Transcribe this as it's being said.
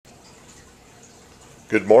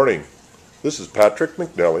Good morning. This is Patrick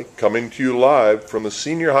McNelly coming to you live from the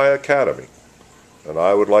Senior High Academy, and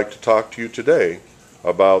I would like to talk to you today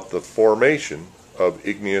about the formation of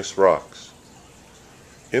igneous rocks.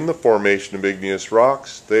 In the formation of igneous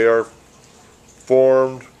rocks, they are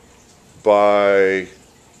formed by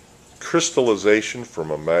crystallization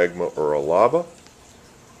from a magma or a lava,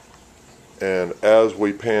 and as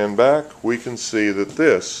we pan back we can see that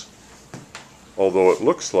this, although it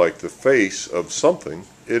looks like the face of something,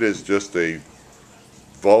 it is just a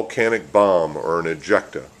volcanic bomb or an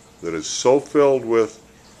ejecta that is so filled with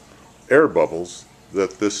air bubbles that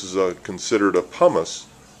this is considered a pumice,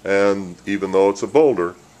 and even though it's a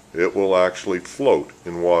boulder, it will actually float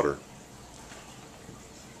in water.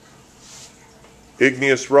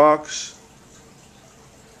 Igneous rocks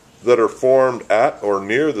that are formed at or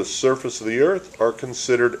near the surface of the earth are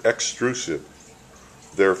considered extrusive.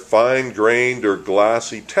 Their fine-grained or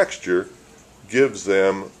glassy texture gives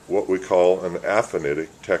them what we call an aphanitic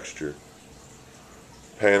texture.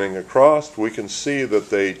 Panning across, we can see that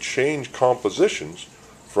they change compositions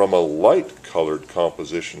from a light-colored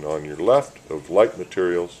composition on your left of light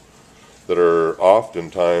materials that are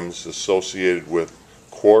oftentimes associated with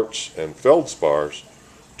quartz and feldspars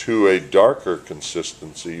to a darker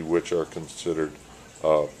consistency, which are considered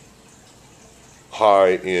high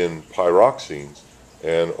in pyroxenes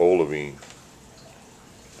and olivine.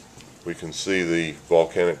 We can see the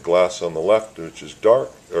volcanic glass on the left, which is dark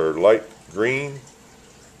or light green,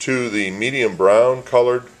 to the medium brown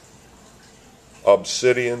colored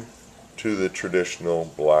obsidian, to the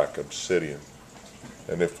traditional black obsidian.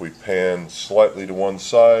 And if we pan slightly to one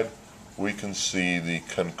side, we can see the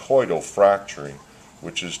conchoidal fracturing,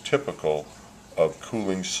 which is typical of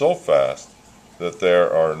cooling so fast that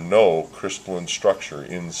there are no crystalline structure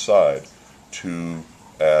inside to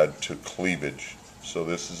add to cleavage. So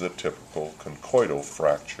this is a typical conchoidal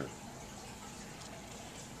fracture.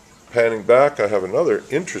 Panning back, I have another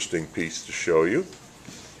interesting piece to show you.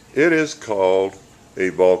 It is called a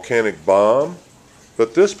volcanic bomb,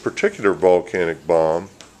 but this particular volcanic bomb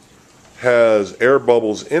has air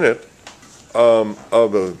bubbles in it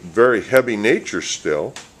of a very heavy nature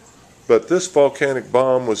still, but this volcanic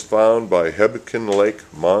bomb was found by Hebgen Lake,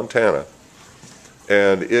 Montana,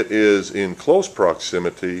 and it is in close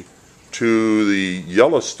proximity to the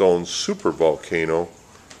Yellowstone Super Volcano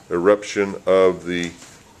eruption of the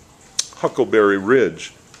Huckleberry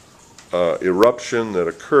Ridge eruption that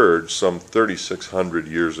occurred some 3,600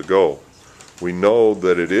 years ago. We know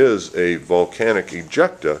that it is a volcanic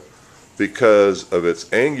ejecta because of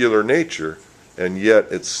its angular nature, and yet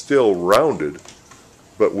it's still rounded,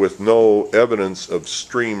 but with no evidence of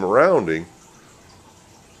stream rounding.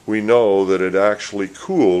 We know that it actually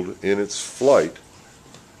cooled in its flight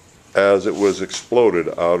as it was exploded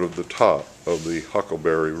out of the top of the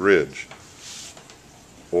Huckleberry Ridge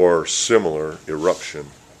or similar eruption.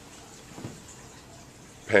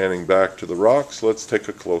 Panning back to the rocks, let's take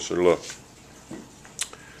a closer look.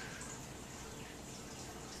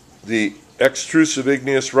 The extrusive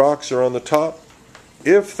igneous rocks are on the top.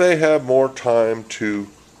 If they have more time to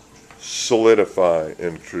solidify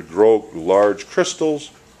and to grow large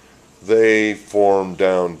crystals, they form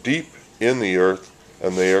down deep in the earth,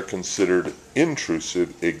 and they are considered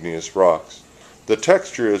intrusive igneous rocks. The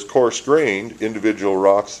texture is coarse-grained, individual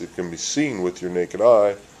rocks that can be seen with your naked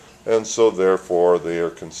eye, and so therefore they are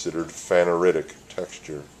considered phanoritic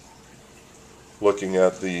texture. Looking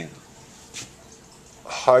at the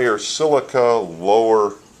higher silica,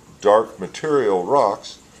 lower dark material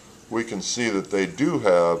rocks, we can see that they do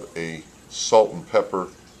have a salt and pepper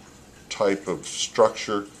type of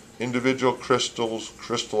structure. Individual crystals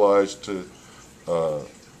crystallized to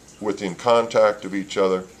within contact of each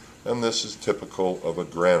other, and this is typical of a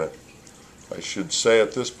granite. I should say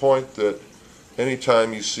at this point that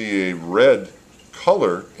anytime you see a red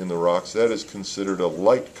color in the rocks, that is considered a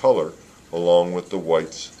light color, along with the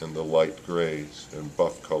whites and the light grays and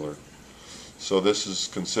buff color. So this is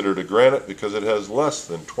considered a granite because it has less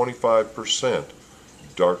than 25%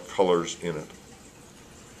 dark colors in it.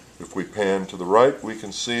 If we pan to the right, we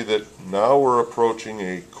can see that now we're approaching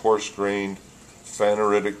a coarse-grained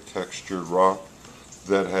phanoritic textured rock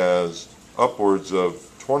that has upwards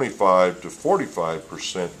of 25 to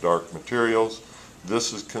 45% dark materials.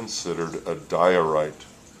 This is considered a diorite,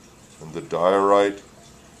 and the diorite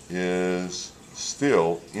is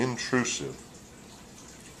still intrusive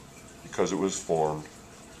because it was formed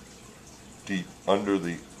deep under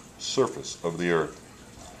the surface of the earth.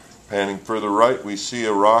 Panning further right, we see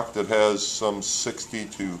a rock that has some 60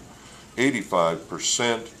 to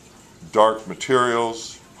 85% dark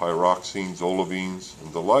materials, pyroxenes, olivines,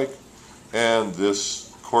 and the like, and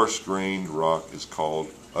this coarse-grained rock is called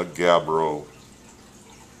a gabbro.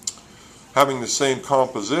 Having the same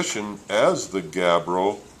composition as the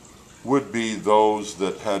gabbro would be those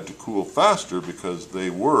that had to cool faster because they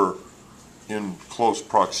were in close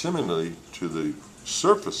proximity to the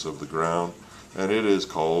surface of the ground, and it is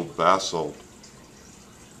called basalt.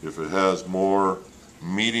 If it has more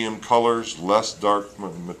medium colors, less dark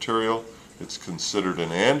material, it's considered an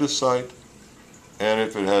andesite, and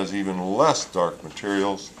if it has even less dark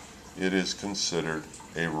materials, it is considered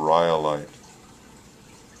a rhyolite.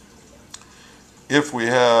 If we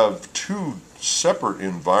have two separate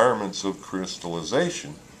environments of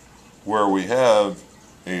crystallization, where we have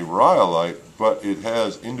a rhyolite, but it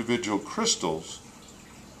has individual crystals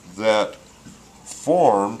that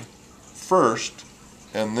formed first,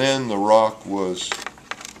 and then the rock was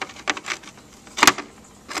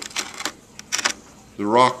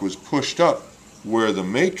pushed up where the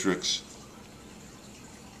matrix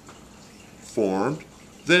formed,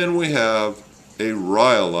 then we have a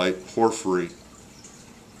rhyolite porphyry,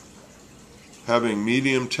 having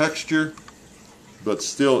medium texture but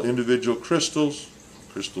still individual crystals.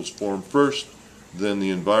 Crystals formed first, then the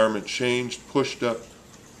environment changed, pushed up,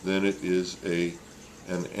 then it is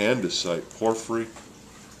an andesite porphyry.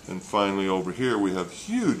 And finally over here we have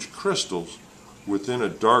huge crystals within a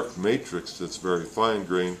dark matrix that's very fine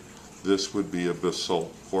grained. This would be a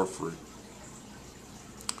basalt porphyry.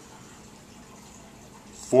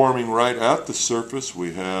 Forming right at the surface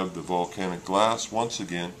we have the volcanic glass once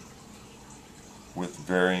again with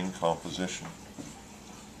varying composition.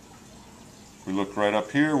 If we look right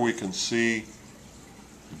up here, we can see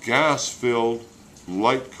gas-filled,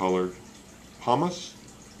 light-colored pumice.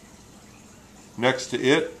 Next to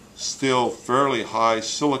it, still fairly high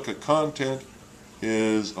silica content,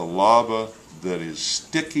 is a lava that is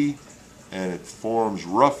sticky and it forms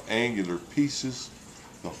rough angular pieces.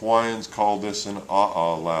 The Hawaiians call this an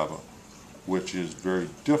a'a lava, which is very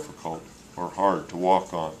difficult or hard to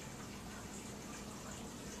walk on.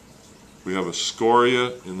 We have a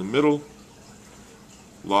scoria in the middle,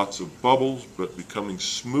 lots of bubbles, but becoming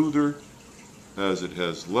smoother as it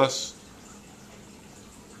has less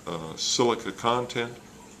silica content.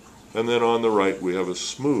 And then on the right we have a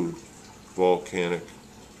smooth volcanic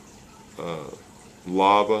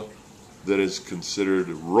lava that is considered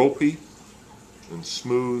ropey and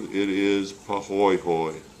smooth. It is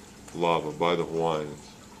pahoi-hoi lava by the Hawaiians.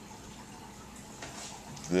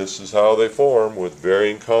 This is how they form, with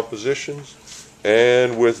varying compositions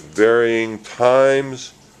and with varying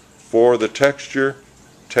times for the texture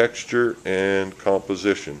and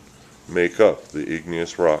composition make up the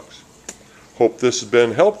igneous rocks. Hope this has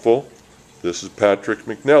been helpful. This is Patrick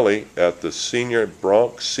McNelly at the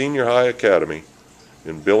Bronx Senior High Academy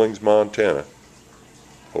in Billings, Montana.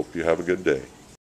 Hope you have a good day.